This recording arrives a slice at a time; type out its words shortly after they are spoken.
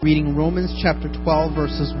Reading Romans chapter 12,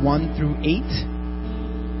 verses 1 through 8.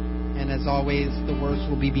 And as always, the words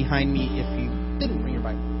will be behind me if you didn't bring your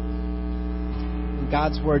Bible. And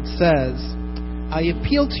God's word says, I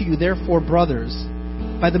appeal to you, therefore, brothers,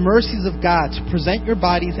 by the mercies of God, to present your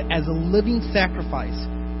bodies as a living sacrifice,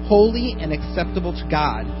 holy and acceptable to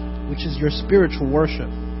God, which is your spiritual worship.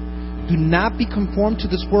 Do not be conformed to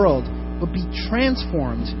this world, but be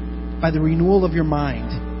transformed by the renewal of your mind,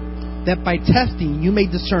 that by testing you may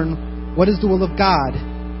discern what is the will of God,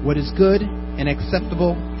 what is good and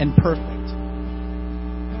acceptable and perfect.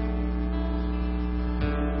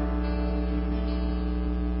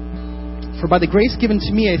 For by the grace given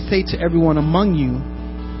to me, I say to everyone among you,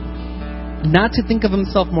 not to think of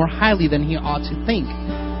himself more highly than he ought to think,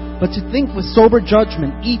 but to think with sober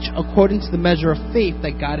judgment, each according to the measure of faith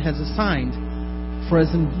that God has assigned. For as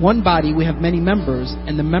in one body we have many members,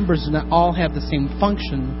 and the members do not all have the same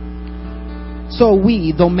function, so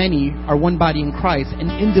we, though many, are one body in Christ, and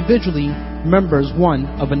individually members one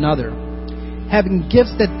of another. Having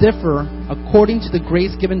gifts that differ according to the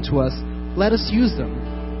grace given to us, let us use them.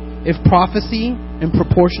 If prophecy, in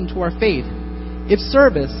proportion to our faith. If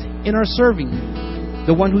service, in our serving.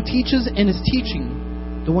 The one who teaches, in his teaching.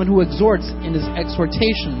 The one who exhorts, in his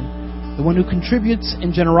exhortation. The one who contributes,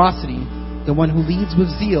 in generosity. The one who leads with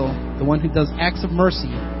zeal. The one who does acts of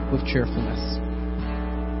mercy with cheerfulness.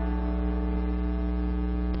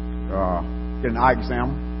 Get an eye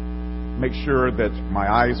exam, make sure that my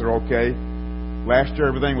eyes are okay. Last year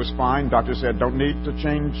everything was fine. Doctor said don't need to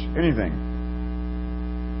change anything.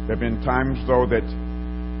 There have been times though that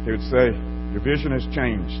he would say your vision has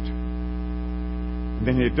changed, and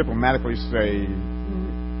then he'd diplomatically say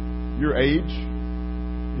your age,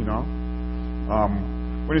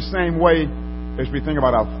 But the same way as we think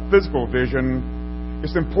about our physical vision,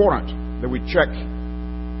 it's important that we check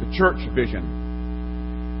the church vision.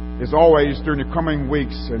 As always, during the coming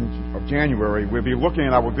weeks of January, we'll be looking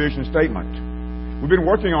at our vision statement. We've been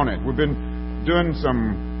working on it. We've been doing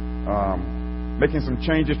making some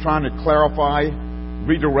changes, trying to clarify,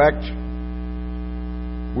 redirect.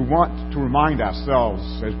 We want to remind ourselves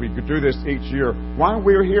as we do this each year, why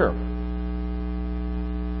we're here.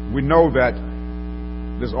 We know that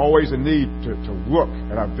there's always a need to look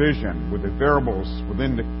at our vision with the variables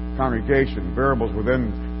within the congregation, variables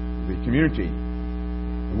within the community.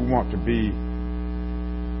 We want to be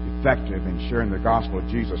effective in sharing the gospel of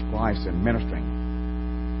Jesus Christ and ministering.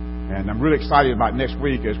 And I'm really excited about next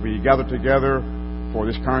week as we gather together for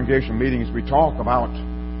this congregation meeting as we talk about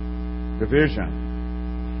the vision.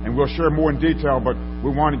 And we'll share more in detail, but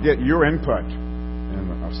we want to get your input in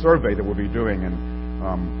a survey that we'll be doing.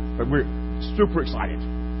 But we're super excited.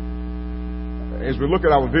 As we look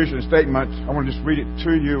at our vision statement, I want to just read it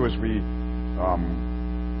to you as we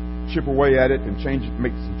chip away at it and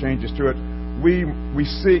make some changes to it. We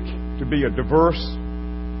seek to be a diverse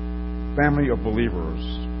family of believers,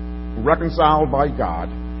 reconciled by God,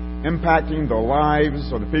 impacting the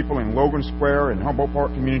lives of the people in Logan Square and Humboldt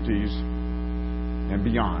Park communities and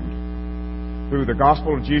beyond through the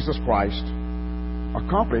gospel of Jesus Christ,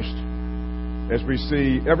 accomplished as we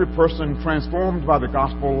see every person transformed by the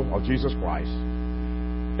gospel of Jesus Christ,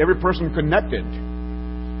 every person connected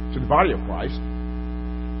to the body of Christ,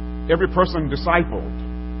 every person discipled,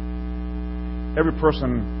 every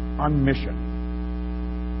person on mission.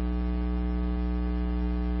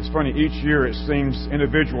 It's funny, each year it seems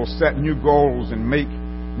individuals set new goals and make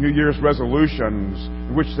New Year's resolutions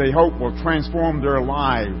which they hope will transform their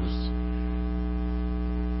lives,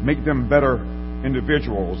 make them better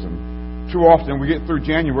individuals. And too often we get through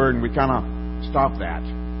January and we kind of stop that.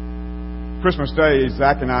 Christmas Day,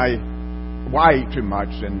 Zach and I ate too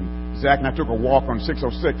much, and Zach and I took a walk on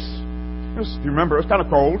 606. If you remember, it was kind of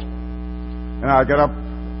cold. And I got up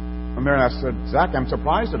from there and I said, Zach, I'm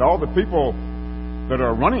surprised at all the people that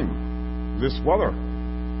are running this weather.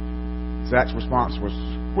 Zach's response was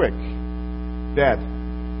quick. Dad,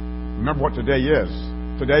 remember what today is.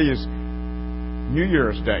 Today is New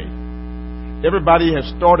Year's Day. Everybody has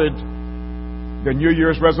started their New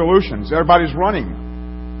Year's resolutions. Everybody's running.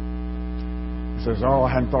 He says, I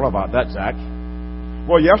hadn't thought about that, Zach.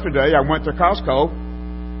 Well, yesterday I went to Costco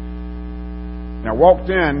and I walked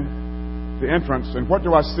in the entrance, and what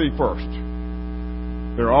do I see first?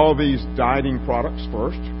 There are all these dieting products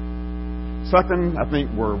first. Second, I think,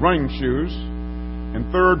 were running shoes.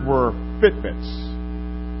 And third were Fitbits.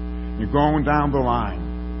 You're going down the line,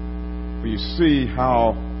 but you see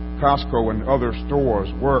how Costco and other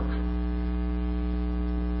stores work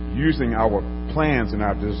using our plans and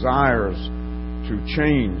our desires to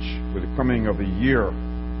change with the coming of the year.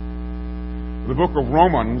 The book of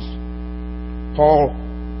Romans, Paul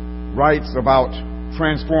writes about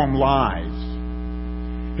transformed lives.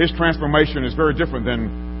 His transformation is very different than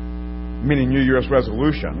many New Year's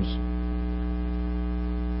resolutions.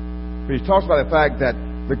 But he talks about the fact that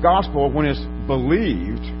the gospel, when it's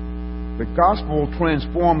believed, the gospel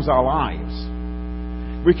transforms our lives.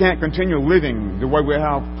 We can't continue living the way we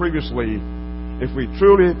have previously if we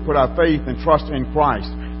truly put our faith and trust in Christ,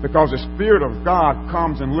 because the Spirit of God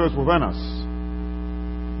comes and lives within us.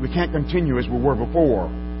 We can't continue as we were before.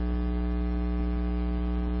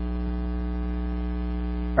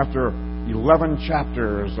 After 11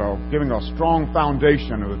 chapters of giving a strong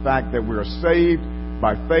foundation of the fact that we are saved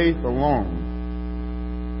by faith alone,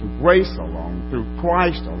 through grace alone, through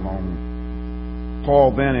Christ alone,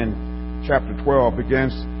 Paul then in chapter 12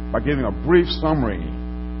 begins by giving a brief summary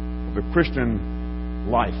of the Christian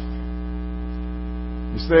life.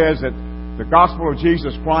 He says that the gospel of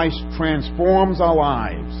Jesus Christ transforms our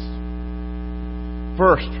lives.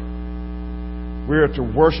 First, we are to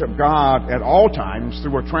worship God at all times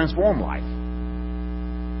through a transformed life.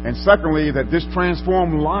 And secondly, that this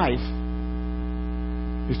transformed life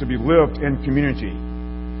is to be lived in community.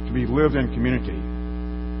 To be lived in community.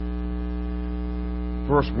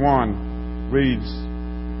 Verse 1 reads,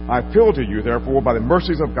 I appeal to you, therefore, by the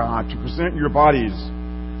mercies of God, to present your bodies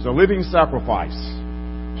as a living sacrifice,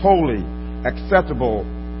 holy, acceptable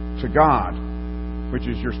to God, which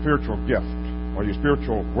is your spiritual gift or your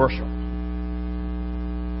spiritual worship.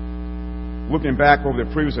 Looking back over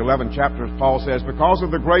the previous 11 chapters, Paul says, because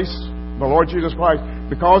of the grace of the Lord Jesus Christ,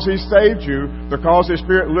 because He saved you, because His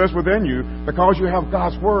Spirit lives within you, because you have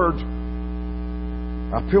God's Word,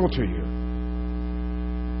 I appeal to you.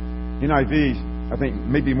 NIV, I think,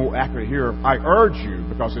 may be more accurate here. I urge you,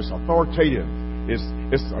 because it's authoritative.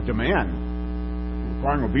 It's a demand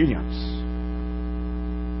requiring obedience.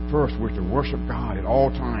 First, we're to worship God at all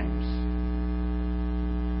times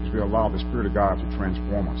as we allow the Spirit of God to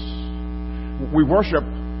transform us. We worship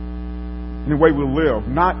in the way we live,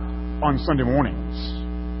 not on Sunday mornings,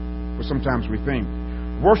 but sometimes we think.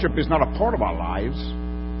 Worship is not a part of our lives.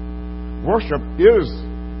 Worship is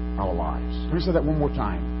our lives. Let me say that one more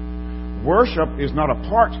time. Worship is not a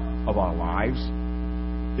part of our lives.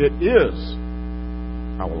 It is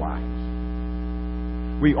our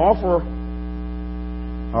lives. We offer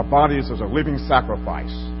our bodies as a living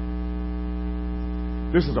sacrifice.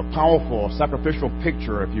 This is a powerful sacrificial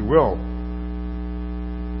picture, if you will,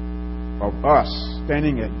 of us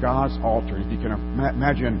standing at God's altar. If you can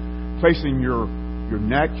imagine placing your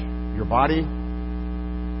neck, your body,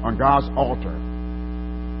 on God's altar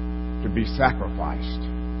to be sacrificed.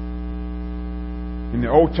 In the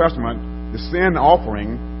Old Testament, the sin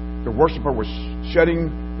offering, the worshiper was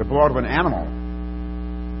shedding the blood of an animal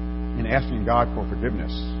and asking God for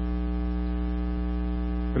forgiveness.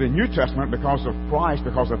 But in the New Testament, because of Christ,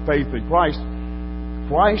 because of faith in Christ,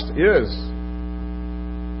 Christ is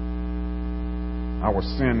our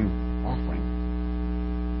sin offering.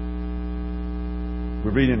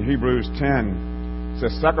 We read in Hebrews 10, it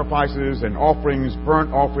says, sacrifices and offerings,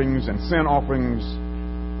 burnt offerings and sin offerings,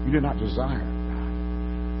 you did not desire,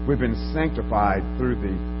 God. We've been sanctified through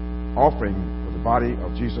the offering of the body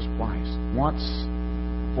of Jesus Christ, once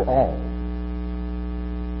for all.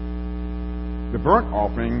 The burnt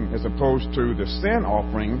offering, as opposed to the sin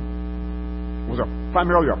offering, was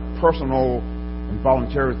primarily a personal and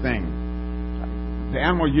voluntary thing. The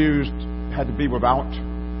animal used had to be without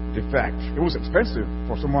defect. It was expensive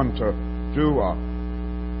for someone to do a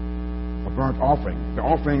burnt offering. The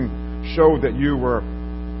offering showed that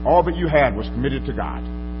all that you had was committed to God.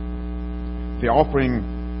 The offering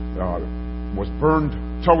was burned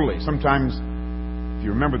totally. Sometimes, if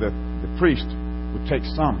you remember, the priest would take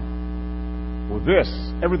some. Well,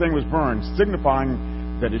 everything was burned, signifying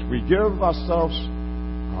that if we give ourselves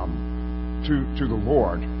to the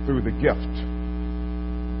Lord through the gift,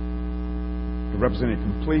 to represent a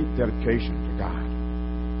complete dedication to God.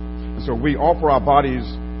 And so we offer our bodies,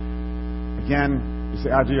 again, it's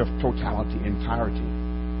the idea of totality, entirety.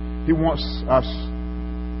 He wants us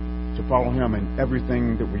to follow Him in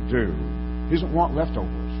everything that we do. He doesn't want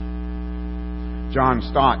leftovers. John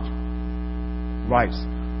Stott writes,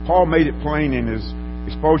 Paul made it plain in his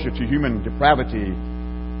exposure to human depravity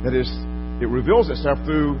that it reveals itself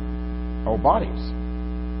through our bodies.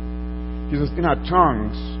 He says, in our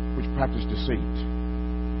tongues, which practice deceit,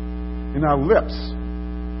 in our lips,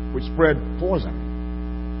 which spread poison,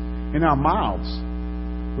 in our mouths,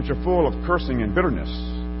 which are full of cursing and bitterness,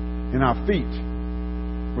 in our feet,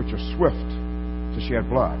 which are swift to shed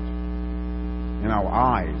blood, in our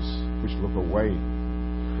eyes, which look away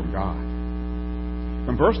from God.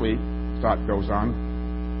 Conversely, Stott goes on,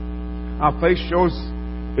 our face shows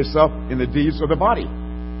itself in the deeds of the body.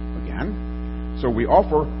 Again, so we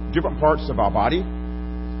offer different parts of our body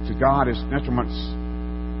to God as instruments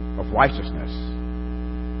of righteousness.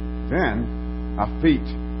 Then our feet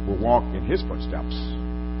will walk in His footsteps.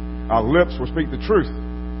 Our lips will speak the truth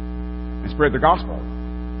and spread the gospel.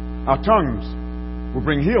 Our tongues will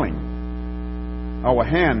bring healing. Our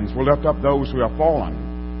hands will lift up those who have fallen.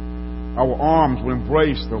 Our arms will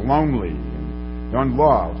embrace the lonely and the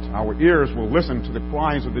unloved. Our ears will listen to the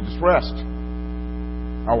cries of the distressed.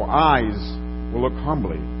 Our eyes will look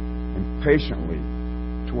humbly and patiently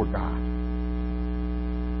toward God.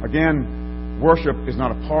 Again, worship is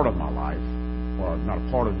not a part of my life, or not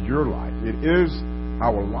a part of your life. It is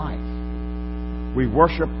our life. We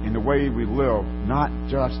worship in the way we live, not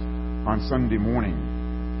just on Sunday morning.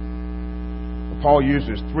 Paul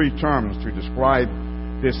uses three terms to describe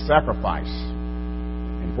this sacrifice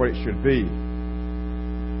and what it should be.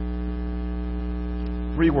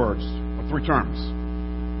 Three words, or three terms.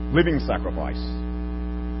 Living sacrifice,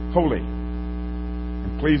 holy,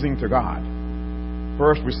 and pleasing to God.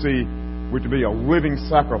 First, we see we're to be a living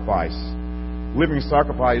sacrifice. Living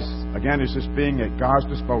sacrifice, again, is just being at God's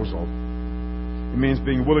disposal. It means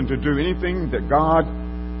being willing to do anything that God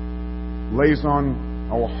lays on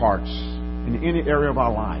our hearts in any area of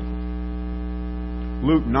our life.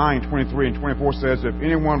 Luke 9:23 and 24 says, if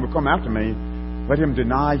anyone will come after me, let him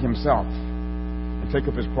deny himself and take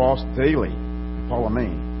up his cross daily and follow me.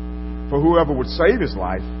 For whoever would save his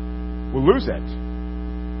life will lose it.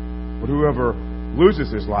 But whoever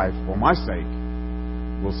loses his life for my sake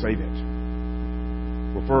will save it.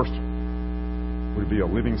 Well, first, would it be a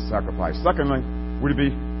living sacrifice? Secondly, would it be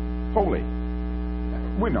holy?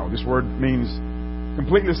 We know this word means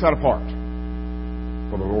completely set apart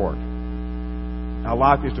for the Lord. Our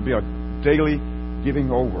life is to be a daily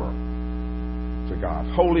giving over to God,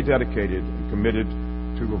 wholly dedicated and committed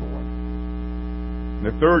to the Lord. And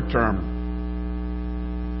the third term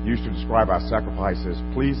used to describe our sacrifice is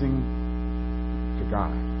pleasing to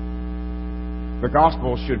God. The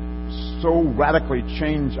gospel should so radically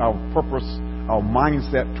change our purpose, our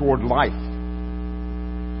mindset toward life.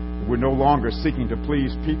 We're no longer seeking to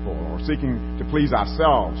please people or seeking to please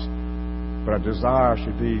ourselves, but our desire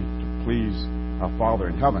should be to please our Father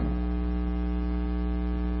in heaven.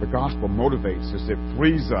 The gospel motivates us. It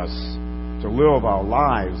frees us to live our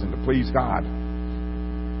lives and to please God.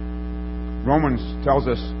 Romans tells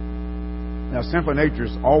us that our sinful nature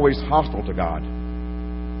is always hostile to God.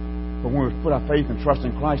 But when we put our faith and trust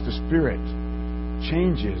in Christ, the Spirit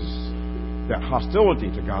changes that hostility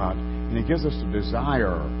to God, and it gives us the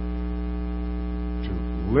desire to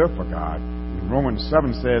live for God. And Romans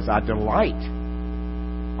 7 says, I delight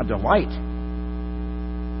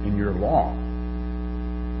in your law.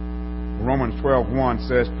 Romans 12:1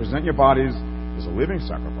 says, present your bodies as a living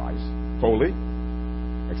sacrifice, holy,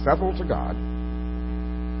 acceptable to God,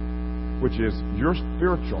 which is your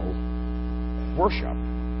spiritual worship.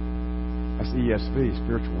 That's ESV,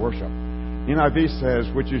 spiritual worship. NIV says,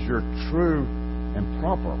 which is your true and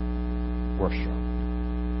proper worship.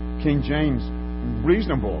 King James,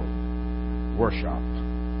 reasonable worship.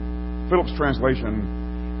 Phillips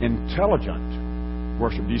translation, intelligent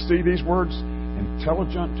worship. Do you see these words?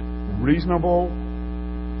 Intelligent, reasonable,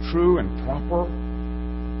 true, and proper.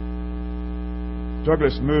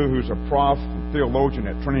 Douglas Moo, who's a prof and theologian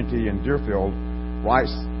at Trinity in Deerfield,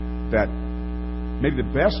 writes that maybe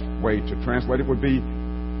the best way to translate it would be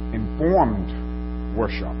informed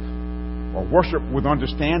worship, or worship with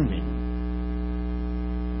understanding.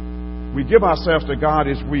 We give ourselves to God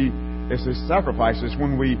as His sacrifices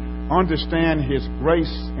when we understand His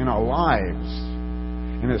grace in our lives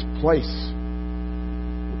and His place.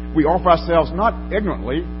 We offer ourselves not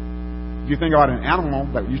ignorantly. If you think about an animal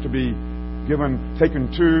that used to be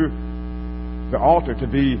taken to the altar to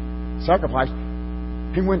be sacrificed,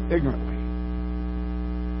 he went ignorantly.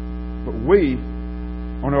 But we,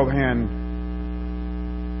 on the other hand,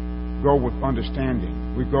 go with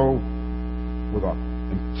understanding. We go with an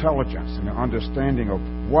intelligence and an understanding of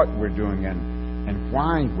what we're doing and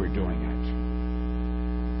why we're doing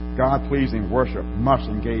it. God-pleasing worship must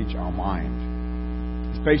engage our mind.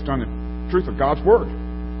 It's based on the truth of God's Word.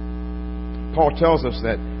 Paul tells us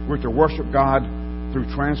that we're to worship God through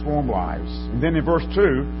transformed lives. And then in verse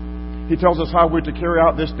 2, he tells us how we're to carry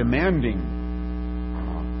out this demanding,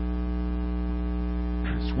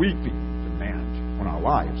 sweeping demand on our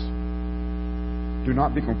lives. Do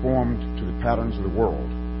not be conformed to the patterns of the world,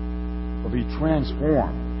 but be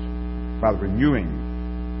transformed by the renewing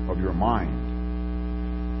of your mind.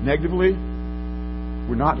 Negatively,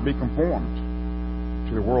 we're not to be conformed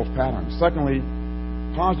to the world's patterns. Secondly,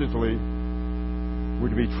 positively, We're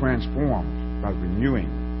to be transformed by renewing.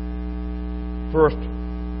 First,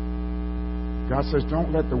 God says,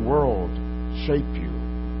 don't let the world shape you.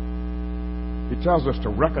 He tells us to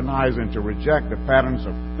recognize and to reject the patterns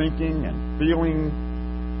of thinking and feeling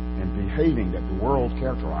and behaving that the world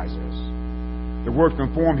characterizes. The word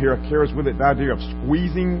conform here carries with it the idea of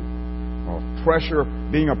squeezing or pressure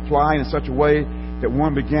being applied in such a way that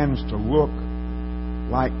one begins to look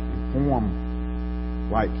like and form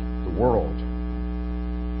like the world.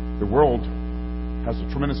 The world has a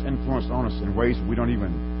tremendous influence on us in ways we don't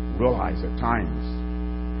even realize at times.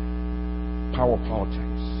 Power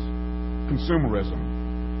politics, consumerism,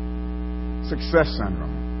 success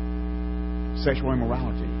syndrome, sexual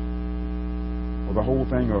immorality, or the whole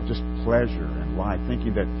thing of just pleasure in life,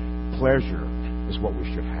 thinking that pleasure is what we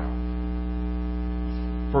should have.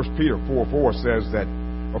 1 Peter 4:4 says that,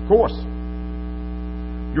 of course,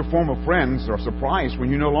 your former friends are surprised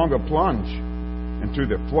when you no longer plunge into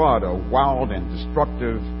the flood of wild and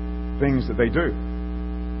destructive things that they do.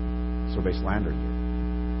 So they slander you.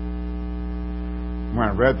 When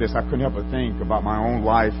I read this, I couldn't help but think about my own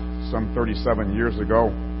life some 37 years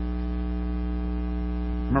ago. I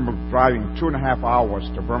remember driving 2.5 hours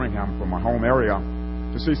to Birmingham from my home area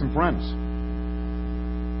to see some friends.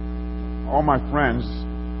 All my friends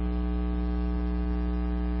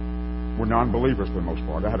were non-believers for the most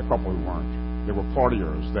part. I had a couple who weren't. They were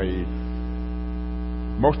partiers.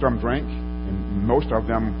 Most of them drank, and most of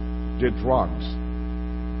them did drugs.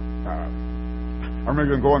 I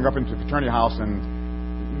remember going up into the fraternity house, and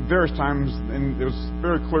various times, and it was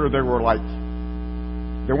very clear they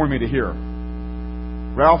wanted me to hear,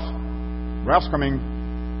 Ralph's coming,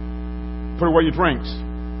 put away your drinks.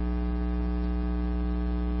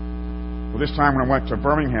 Well, this time when I went to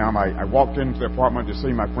Birmingham, I walked into the apartment to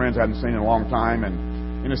see my friends I hadn't seen in a long time, and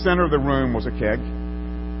in the center of the room was a keg.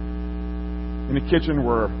 In the kitchen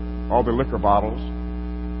were all the liquor bottles.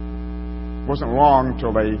 It wasn't long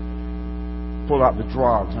till they pulled out the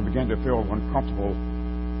drugs, and I began to feel uncomfortable.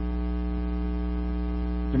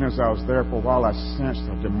 And as I was there for a while, I sensed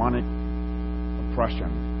a demonic oppression.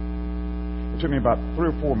 It took me about 3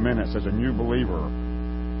 or 4 minutes as a new believer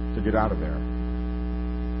to get out of there.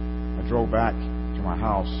 I drove back to my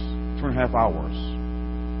house 2.5 hours.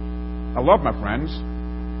 I loved my friends.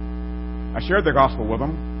 I shared the gospel with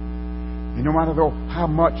them. And no matter how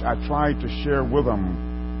much I tried to share with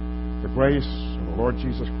them the grace of the Lord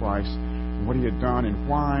Jesus Christ and what He had done and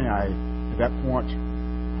why I, at that point,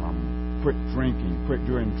 quit drinking, quit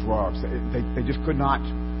doing drugs, they just could not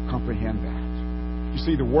comprehend that. You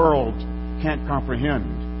see, the world can't comprehend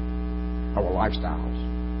our lifestyles.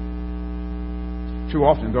 Too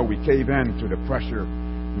often, though, we cave in to the pressure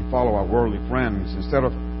and follow our worldly friends. Instead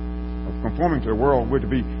of conforming to the world, we're to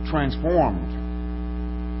be transformed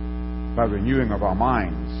by the renewing of our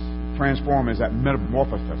minds. Transform is that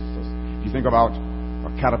metamorphosis. If you think about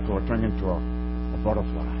a caterpillar turning into a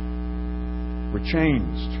butterfly, we're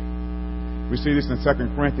changed. We see this in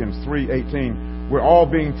 2 Corinthians 3:18. We're all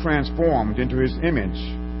being transformed into His image,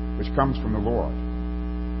 which comes from the Lord,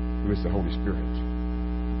 who is the Holy Spirit.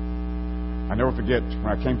 I never forget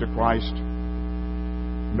when I came to Christ,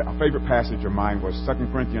 a favorite passage of mine was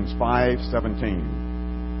 2 Corinthians 5:17.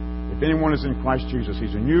 If anyone is in Christ Jesus,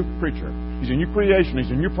 he's a new creature. He's a new creation.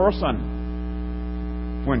 He's a new person.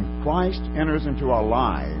 When Christ enters into our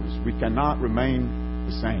lives, we cannot remain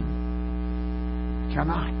the same. We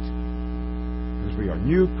cannot. Because we are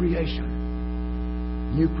new creation.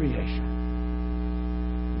 New creation.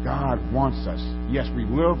 God wants us. Yes, we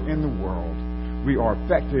live in the world. We are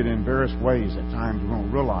affected in various ways at times we don't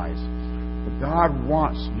realize. But God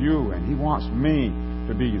wants you and He wants me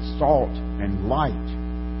to be salt and light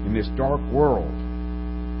in this dark world.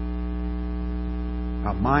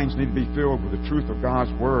 Our minds need to be filled with the truth of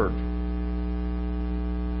God's Word.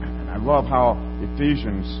 And I love how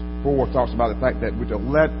Ephesians 4 talks about the fact that we're to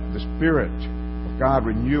let the Spirit of God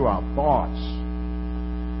renew our thoughts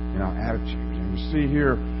and our attitudes. And you see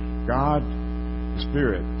here, God, the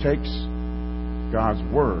Spirit, takes God's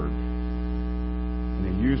Word and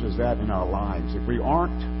He uses that in our lives. If we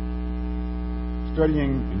aren't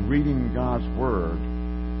studying and reading God's Word,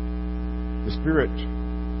 the Spirit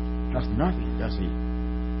has nothing, does He,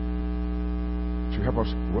 to help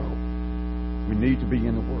us grow. We need to be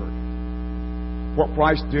in the Word. What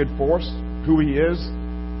Christ did for us, who He is,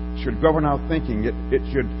 should govern our thinking. It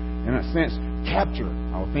should, in a sense, capture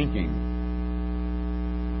our thinking.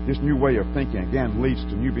 This new way of thinking, again, leads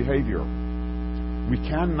to new behavior. We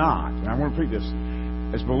cannot, and I want to repeat this,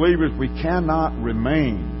 as believers, we cannot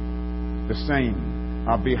remain the same.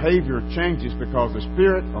 Our behavior changes because the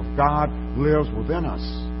Spirit of God lives within us.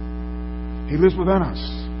 He lives within us.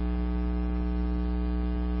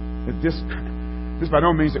 This by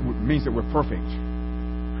no means means that we're perfect.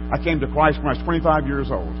 I came to Christ when I was 25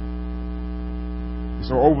 years old. And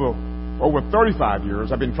so over 35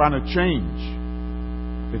 years, I've been trying to change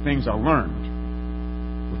the things I learned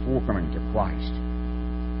before coming to Christ.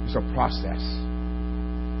 It's a process.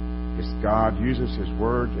 As God uses His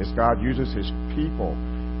Word, as God uses His people,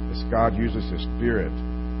 as God uses His Spirit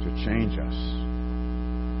to change us.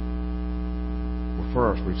 Well,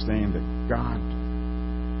 first, we've seen that God,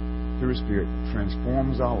 through His Spirit,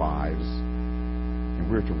 transforms our lives, and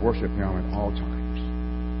we're to worship Him at all times.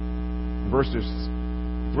 In verses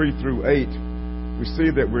 3 through 8, we see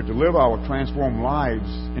that we're to live our transformed lives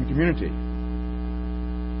in community.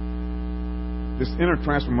 This inner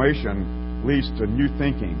transformation leads to new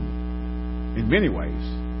thinking in many ways,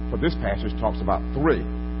 but this passage talks about 3.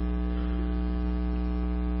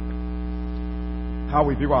 How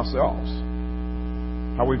we view ourselves,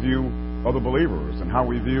 how we view other believers, and how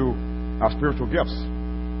we view our spiritual gifts.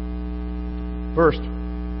 First,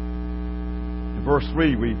 in verse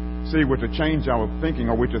 3, we see we're to change our thinking,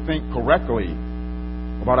 or we're to think correctly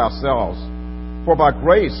about ourselves. For by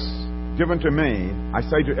grace given to me, I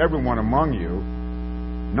say to everyone among you,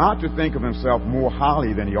 not to think of himself more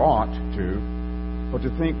highly than he ought to, but to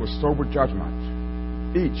think with sober judgment,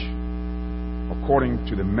 each according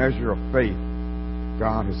to the measure of faith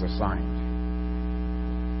God has assigned.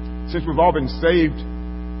 Since we've all been saved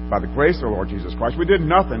by the grace of the Lord Jesus Christ, we did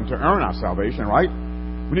nothing to earn our salvation, right?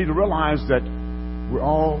 We need to realize that we're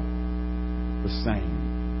all the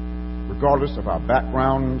same, regardless of our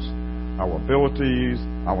backgrounds, our abilities,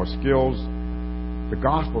 our skills. The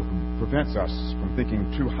gospel prevents us from thinking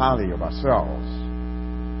too highly of ourselves.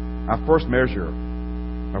 Our first measure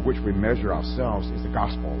by which we measure ourselves is the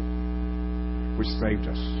gospel, which saved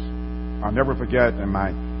us. I'll never forget, and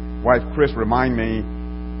my wife Chris reminded me,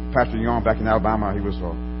 Pastor Young back in Alabama, he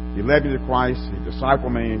led me to Christ, he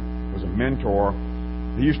discipled me, was a mentor.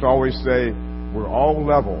 He used to always say, we're all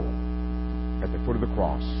level at the foot of the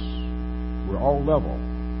cross. We're all level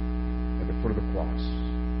at the foot of the cross.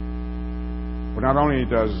 But not only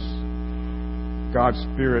does God's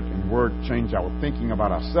Spirit and Word change our thinking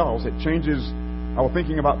about ourselves, it changes our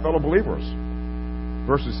thinking about fellow believers.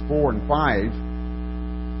 Verses 4 and 5,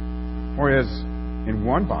 whereas in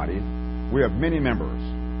one body we have many members,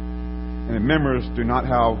 and the members do not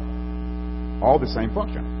have all the same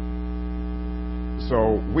function.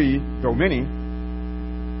 So we, though many,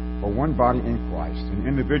 are one body in Christ, and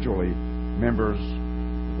individually members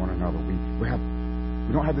of one another. We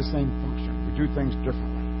don't have the same function. We do things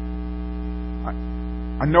differently.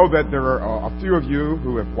 I know that there are a few of you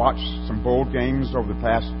who have watched some bowl games over the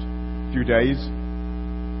past few days.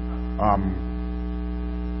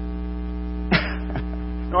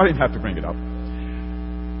 No, I didn't have to bring it up.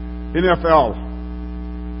 NFL,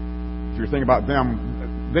 if you're thinking about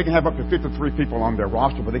them, they can have up to 53 people on their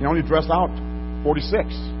roster, but they can only dress out 46.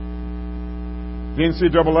 The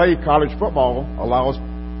NCAA college football allows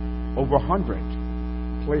over 100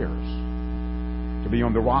 players to be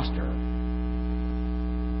on the roster.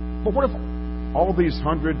 But what if all these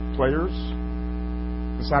 100 players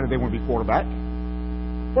decided they want to be quarterback?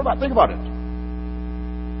 Think about it.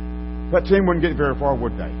 That team wouldn't get very far,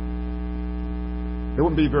 would they? They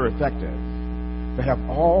wouldn't be very effective. They have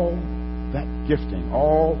all that gifting,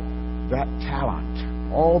 all that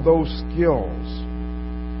talent, all those skills,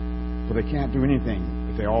 but they can't do anything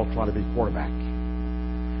if they all try to be quarterback.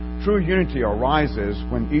 True unity arises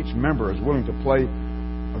when each member is willing to play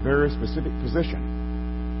a very specific position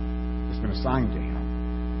that's been assigned to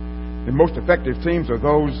him. The most effective teams are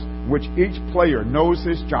those in which each player knows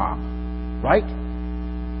his job, right?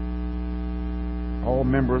 All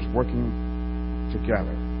members working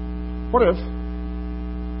together. What if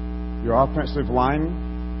your offensive line,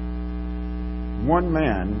 one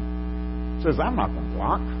man says, I'm not going to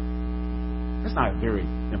block. That's not a very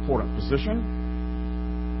important position.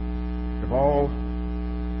 If all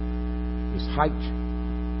is hyped,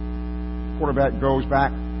 quarterback goes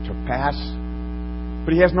back to pass,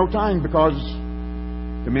 but he has no time because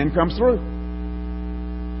the men comes through.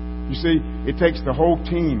 You see, it takes the whole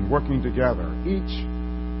team working together, each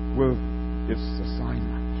with its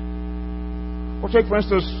assignment. Or take, for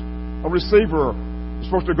instance, a receiver is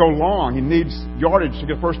supposed to go long. He needs yardage to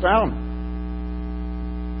get first down.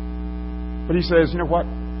 But he says, you know what?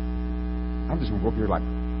 I'm just going to go up here like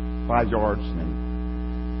 5 yards and then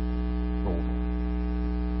go over.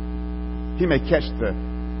 He may catch the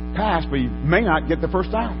pass, but he may not get the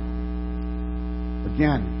first down.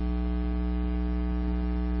 Again,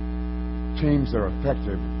 teams that are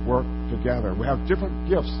effective work together. We have different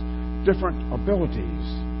gifts, different abilities.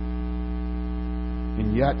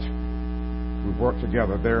 And yet, we work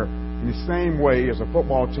together. They're in the same way as a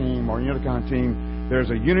football team or any other kind of team. There's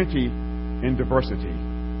a unity in diversity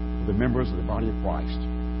of the members of the body of Christ.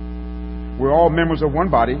 We're all members of one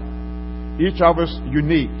body, each of us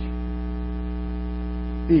unique.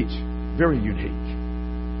 Each very unique.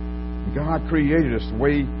 God created us the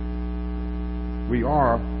way we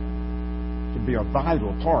are to be a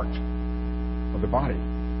vital part of the body.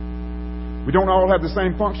 We don't all have the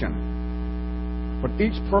same function, but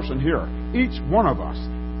each person here, each one of us,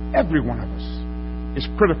 every one of us is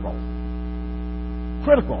critical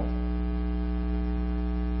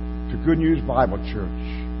to Good News Bible Church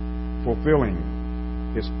fulfilling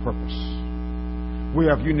its purpose. We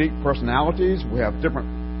have unique personalities, we have different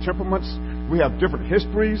temperaments, we have different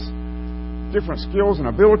histories, different skills and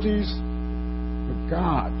abilities, but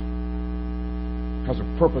God has a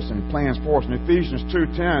purpose and plans for us. And Ephesians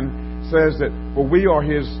 2:10 says that we are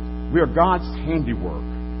God's handiwork,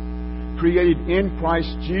 created in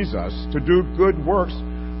Christ Jesus to do good works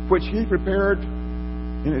which He prepared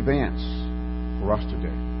in advance for us to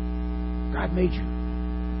do. God made you.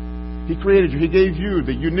 He created you. He gave you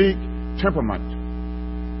the unique temperament,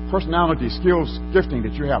 personality, skills, gifting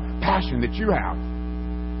that you have, passion that you have.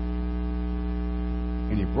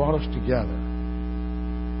 And He brought us together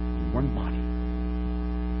in one body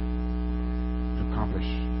to accomplish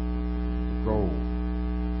the goal of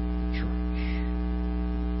the church.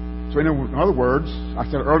 So in other words, I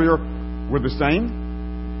said earlier, we're the same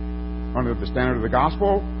under the standard of the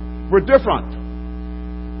gospel. We're different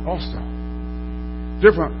also.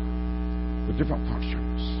 Different with different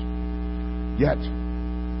functions. Yet,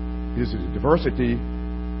 it is a diversity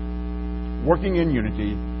working in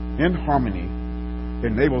unity, in harmony, that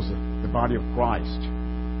enables the body of Christ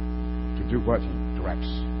to do what He directs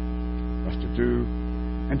us to do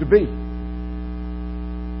and to be.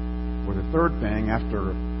 Well, the third thing,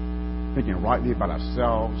 after thinking rightly about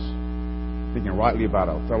ourselves, thinking rightly about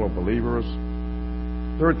our fellow believers,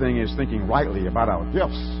 third thing is thinking rightly about our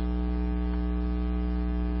gifts.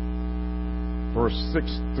 Verse 6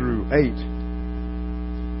 through 8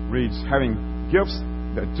 reads, having gifts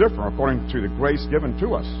that differ according to the grace given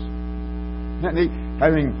to us. Isn't that neat?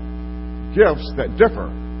 Having gifts that differ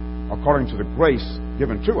according to the grace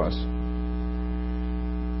given to us.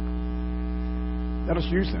 Let us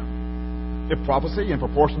use them. If prophecy, in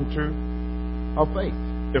proportion to our faith.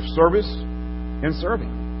 If service, in serving.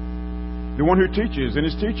 The one who teaches in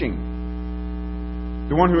his teaching.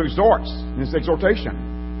 The one who exhorts in his exhortation.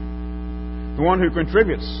 The one who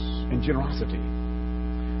contributes in generosity.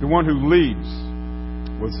 The one who leads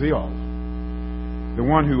with zeal. The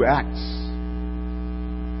one who acts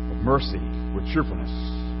with mercy, with cheerfulness.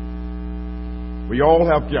 We all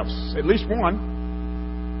have gifts, at least one.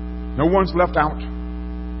 No one's left out.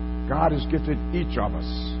 God has gifted each of us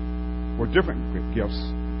with different gifts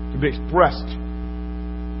to be expressed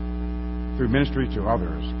through ministry to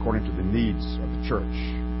others according to the needs of the church.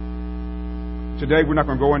 Today we're not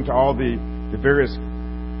going to go into all the various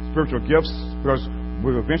spiritual gifts because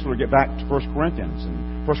we'll eventually get back to 1 Corinthians.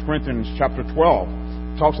 And 1 Corinthians chapter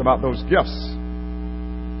 12 talks about those gifts.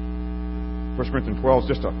 1 Corinthians 12 is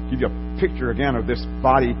just to give you a picture again of this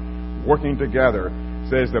body working together. It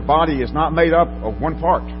says the body is not made up of one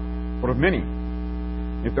part, but of many.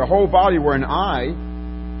 If the whole body were an eye,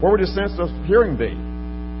 where would the sense of hearing be?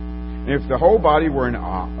 And if the whole body were an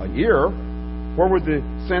ear, where would the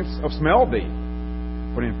sense of smell be?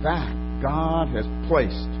 But in fact, God has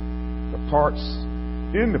placed the parts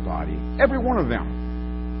in the body, every one of them,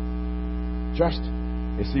 just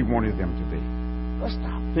as He wanted them to be. Let's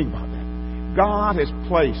stop. Think about that. God has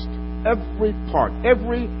placed every part,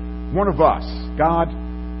 every one of us, God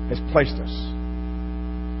has placed us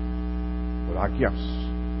with our gifts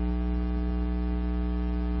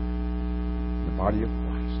in the body of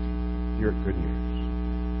Christ here at Good News.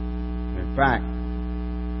 And in fact,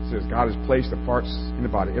 says God has placed the parts in the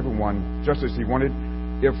body, everyone, just as He wanted.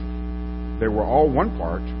 If they were all one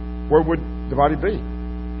part, where would the body be?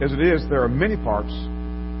 As it is, there are many parts,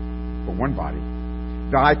 but one body.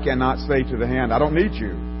 The eye cannot say to the hand, I don't need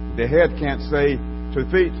you. The head can't say to the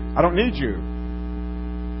feet, I don't need you.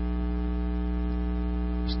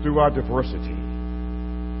 It's through our diversity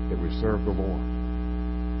that we serve the Lord.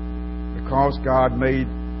 Because God made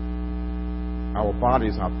our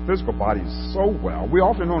bodies, our physical bodies, so well, we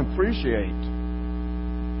often don't appreciate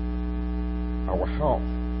our health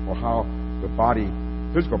or how the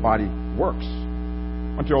physical body works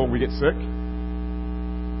until we get sick,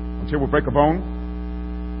 until we break a bone.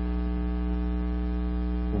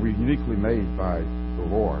 We're uniquely made by the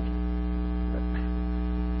Lord.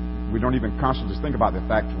 We don't even consciously think about the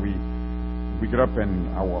fact we get up and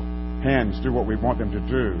our hands do what we want them to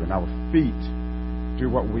do, and our feet do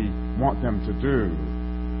what we want them to do.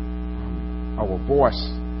 Our voice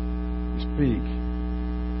speak.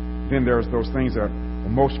 Then there's those things that are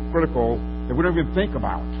most critical that we don't even think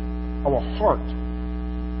about. Our heart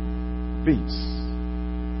beats,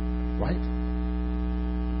 right?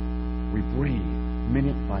 We breathe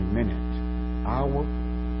minute by minute, hour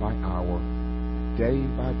by hour, day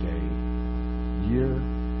by day, year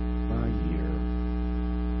by year.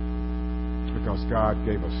 Because God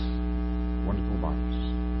gave us wonderful bodies.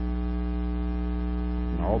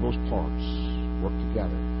 And all those parts work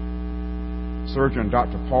together. Surgeon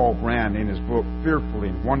Dr. Paul Brand, in his book, Fearfully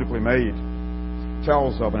and Wonderfully Made,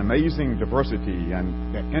 tells of an amazing diversity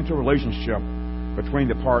and the interrelationship between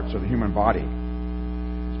the parts of the human body.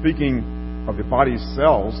 Speaking of the body's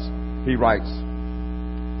cells, he writes,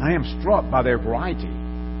 I am struck by their variety.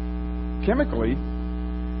 Chemically,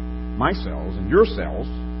 my cells and your cells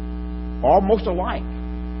are almost alike.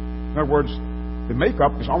 In other words, the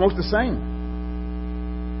makeup is almost the same.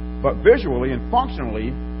 But visually and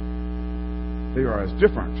functionally, they are as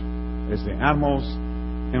different as the animals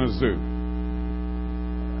in a zoo.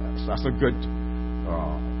 So that's a good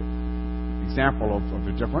example of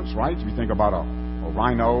the difference, right? If you think about a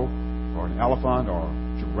rhino or an elephant or a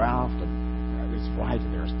giraffe, it's right,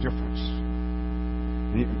 there's difference.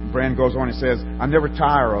 Brand goes on and says, I never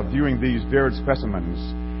tire of viewing these varied specimens.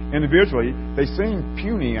 Individually, they seem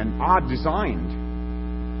puny and odd designed.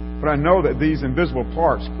 But I know that these invisible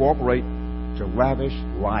parts cooperate to lavish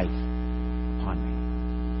life upon me.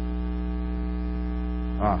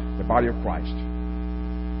 The body of Christ,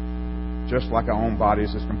 just like our own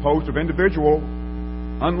bodies, is composed of individual,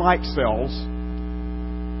 unlike cells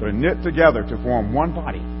that are knit together to form one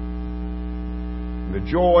body. And the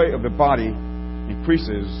joy of the body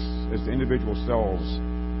increases as the individual cells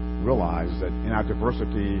realize that in our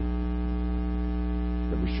diversity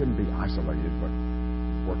that we shouldn't be isolated but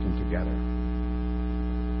working together.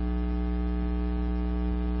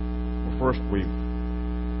 Well, first we've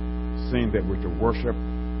seen that we're to worship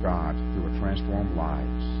God through our transformed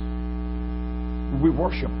lives. We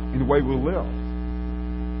worship in the way we live,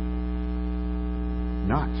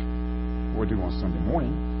 not what we do on Sunday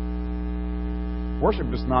morning.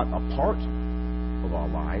 Worship is not a part of our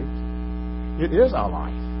life. It is our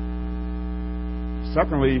life.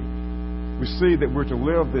 Secondly, we see that we're to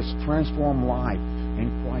live this transformed life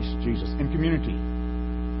in Christ Jesus, in community.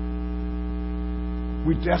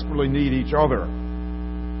 We desperately need each other.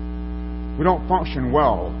 We don't function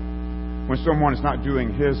well when someone is not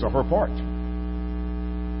doing his or her part.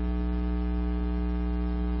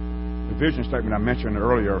 The vision statement I mentioned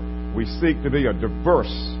earlier, we seek to be a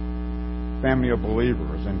diverse family of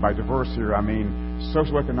believers. And by diverse here, I mean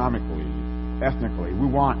socioeconomically, ethnically. We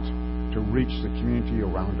want to reach the community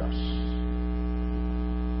around us.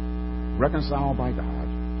 Reconciled by God,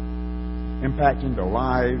 impacting the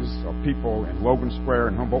lives of people in Logan Square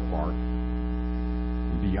and Humboldt Park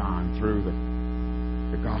and beyond through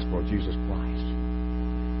the gospel of Jesus Christ.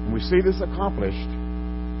 And we see this accomplished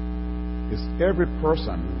as every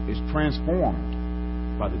person is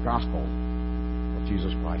transformed by the gospel of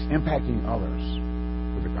Jesus Christ, impacting others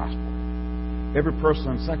with the gospel. Every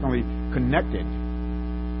person, secondly, connected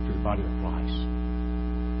to the body of Christ.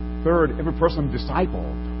 Third, every person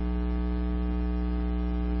discipled.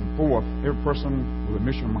 And fourth, every person with a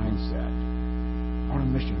mission mindset, on a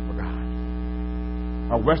mission for God.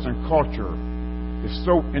 Our Western culture is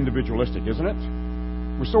so individualistic, isn't it?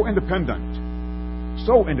 We're so independent.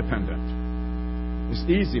 So independent. It's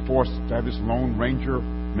easy for us to have this Lone Ranger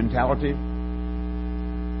mentality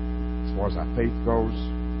as far as our faith goes.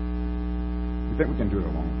 We think we can do it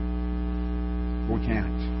alone. But we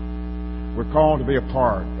can't. We're called to be a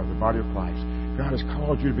part of the body of Christ. God has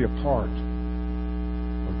called you to be a part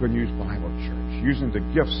of Good News Bible Church, using the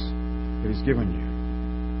gifts that He's given you.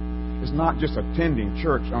 It's not just attending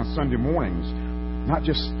church on Sunday mornings, not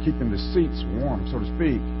just keeping the seats warm, so to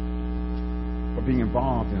speak, but being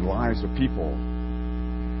involved in the lives of people.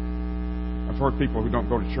 I've heard people who don't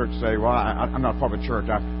go to church say, well, I'm not part of a church.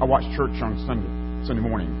 I watch church on Sunday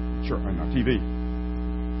morning on TV.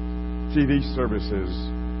 TV services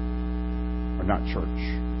are not church.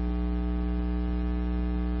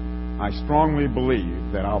 I strongly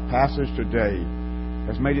believe that our passage today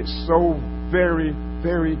has made it so very,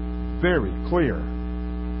 very, very clear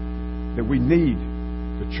that we need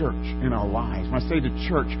the church in our lives. When I say the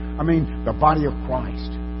church, I mean the body of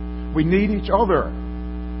Christ. We need each other.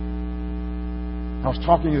 I was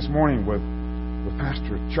talking this morning with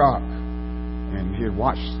Pastor Chuck, and he had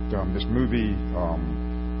watched this movie,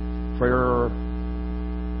 prayer.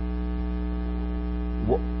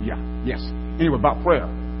 Anyway, about prayer.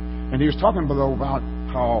 And he was talking about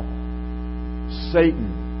how Satan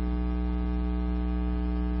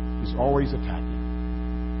is always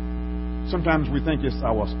attacking. Sometimes we think it's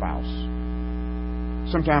our spouse.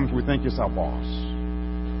 Sometimes we think it's our boss.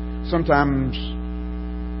 Sometimes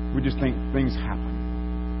we just think things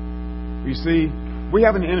happen. You see, we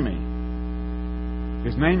have an enemy.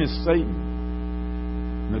 His name is Satan.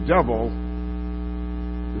 And the devil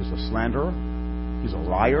is a slanderer. He's a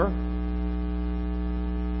liar.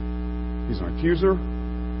 He's an accuser.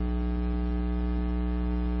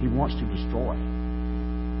 He wants to destroy.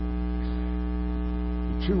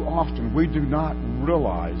 And too often we do not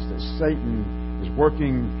realize that Satan is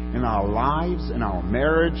working in our lives, in our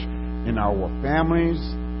marriage, in our families,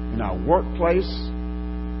 in our workplace.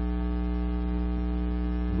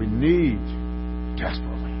 We need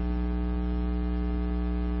desperately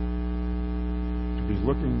to be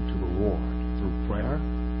looking to the Lord through prayer,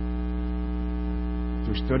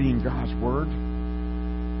 through studying God's Word,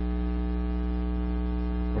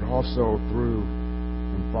 but also through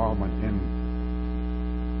involvement in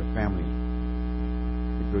the family,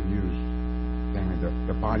 the good news family,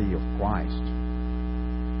 the body of Christ.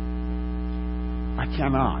 I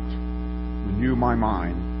cannot renew my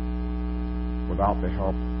mind without the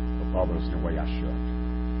help of others in the way I should.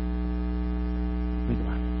 Think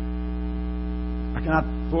about it. I cannot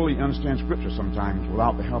fully understand Scripture sometimes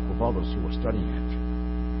without the help of others who are studying it.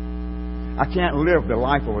 I can't live the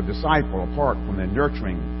life of a disciple apart from the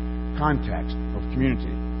nurturing context of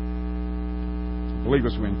community.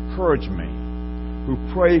 Believers who encourage me, who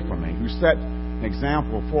pray for me, who set an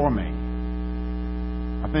example for me.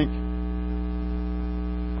 I think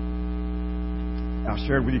I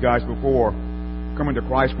shared with you guys before, coming to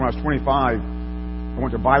Christ when I was 25, I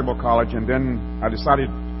went to Bible college, and then I decided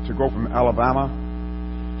to go from Alabama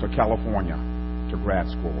to California to grad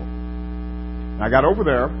school. And I got over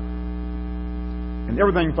there, and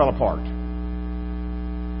everything fell apart.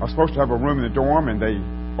 I was supposed to have a room in the dorm, and they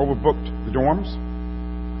overbooked the dorms.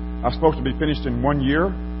 I was supposed to be finished in 1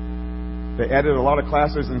 year. They added a lot of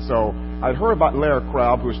classes, and so I'd heard about Larry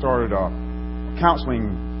Crabb, who started a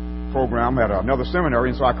counseling program at another seminary,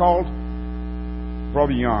 and so I called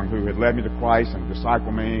Brother Young, who had led me to Christ and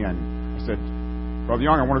discipled me, and I said, Brother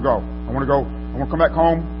Young, I want to go. I want to come back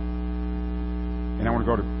home, and I want to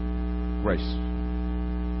go to Grace.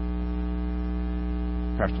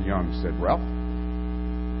 Pastor Young said, Ralph,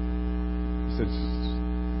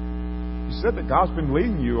 he said that God's been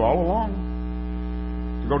leading you all along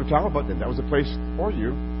to go to Talbot, and that was the place for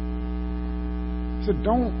you. He said,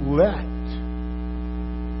 don't let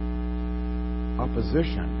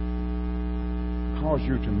opposition cause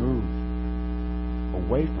you to move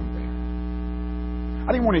away from there.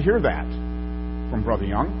 I didn't want to hear that from Brother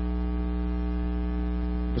Young.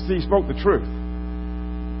 But see, he spoke the truth.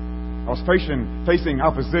 I was facing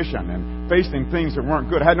opposition and facing things that weren't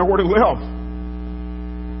good. I had nowhere to live.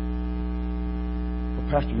 But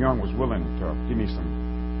Pastor Young was willing to give me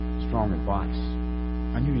some strong advice.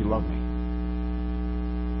 I knew he loved me.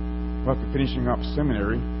 Well, after finishing up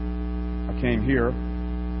seminary, I came here,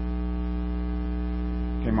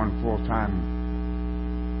 came on full time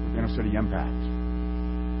with Inner City Impact.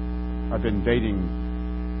 I've been dating,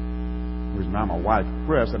 who's now my wife,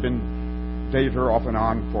 Chris. I've been dated her off and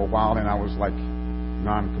on for a while, and I was like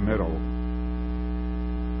non-committal.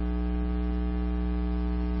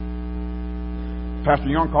 Pastor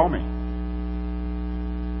Young called me.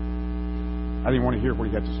 I didn't want to hear what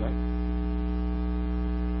he had to say.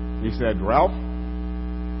 He said, Ralph,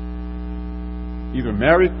 either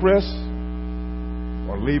marry Chris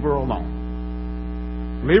or leave her alone.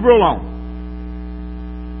 Leave her alone.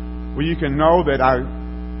 Well, you can know that I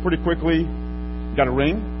pretty quickly got a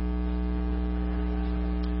ring.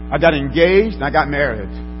 I got engaged and I got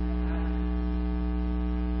married.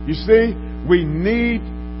 You see, we need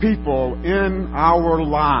people in our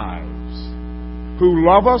lives who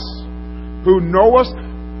love us, who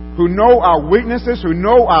know our weaknesses, who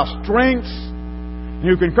know our strengths, and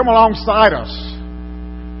who can come alongside us.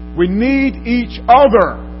 We need each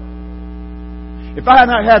other. If I had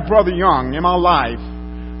not had Brother Young in my life,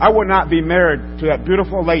 I would not be married to that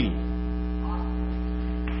beautiful lady.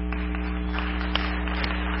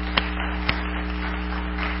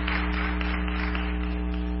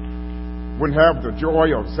 Wouldn't have the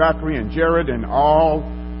joy of Zachary and Jared and all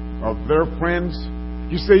of their friends.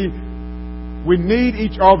 You see, we need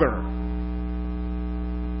each other.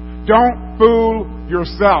 Don't fool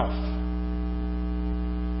yourself.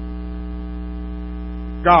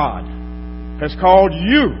 God has called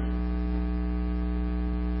you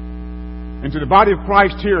into the body of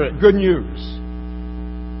Christ here at Good News.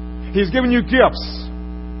 He's given you gifts.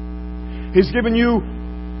 He's given you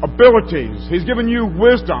abilities. He's given you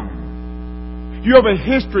wisdom. You have a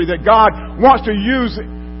history that God wants to use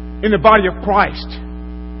in the body of Christ.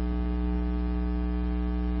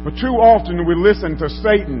 But too often we listen to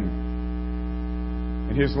Satan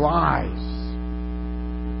and his lies.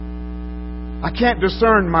 I can't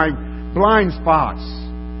discern my blind spots,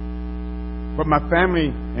 but my family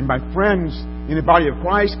and my friends in the body of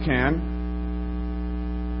Christ can.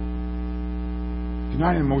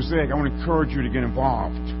 Tonight in Mosaic, I want to encourage you to get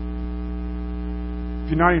involved. If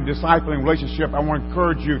you're not in a discipling relationship, I want to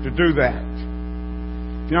encourage you to do that.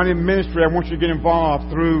 If you're not in ministry, I want you to get involved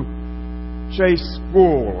through Chase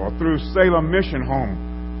School or through Salem Mission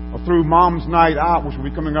Home or through Mom's Night Out, which will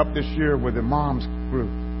be coming up this year with the Moms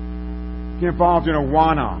Group. Get involved in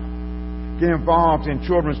Awana. Get involved in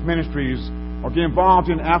children's ministries or get involved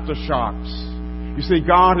in aftershocks. You see,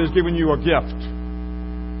 God has given you a gift.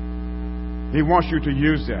 He wants you to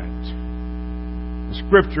use that. The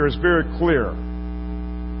Scripture is very clear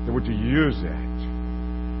that we're to use that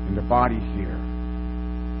in the body here.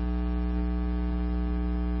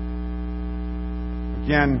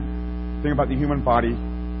 Again, think about the human body,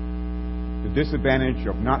 the disadvantage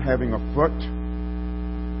of not having a foot,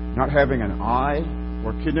 not having an eye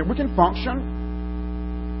or a kidney. We can function.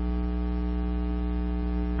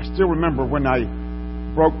 I still remember when I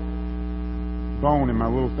broke bone in my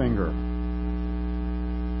little finger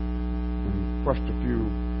and crushed a few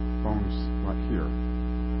bones right here.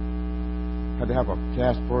 Had to have a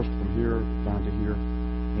cast first from here down to here.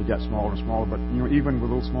 It got smaller and smaller, but even with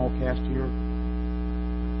a little small cast here,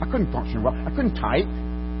 I couldn't function well. I couldn't type.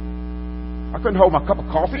 I couldn't hold my cup of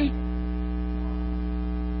coffee.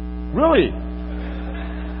 Really.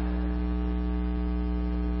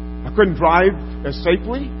 I couldn't drive as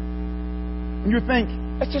safely. And you think,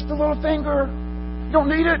 it's just a little finger. You don't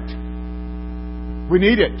need it. We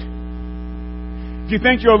need it. If you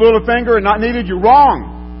think you're a little finger and not needed, you're wrong.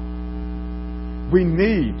 We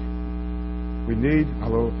need a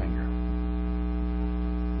little finger.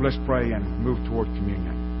 Let's pray and move toward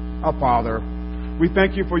communion. Our Father, we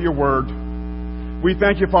thank you for your word. We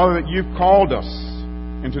thank you, Father, that you've called us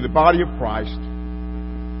into the body of Christ.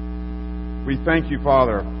 We thank you,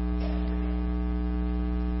 Father,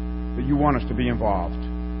 that you want us to be involved.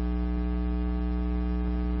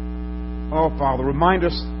 Oh, Father, remind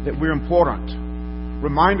us that we're important.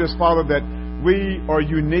 Remind us, Father, that we are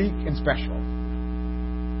unique and special.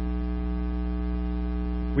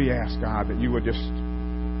 We ask, God, that you would just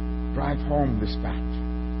drive home this fact.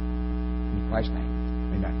 In Christ's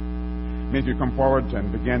name, amen. May you come forward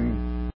and begin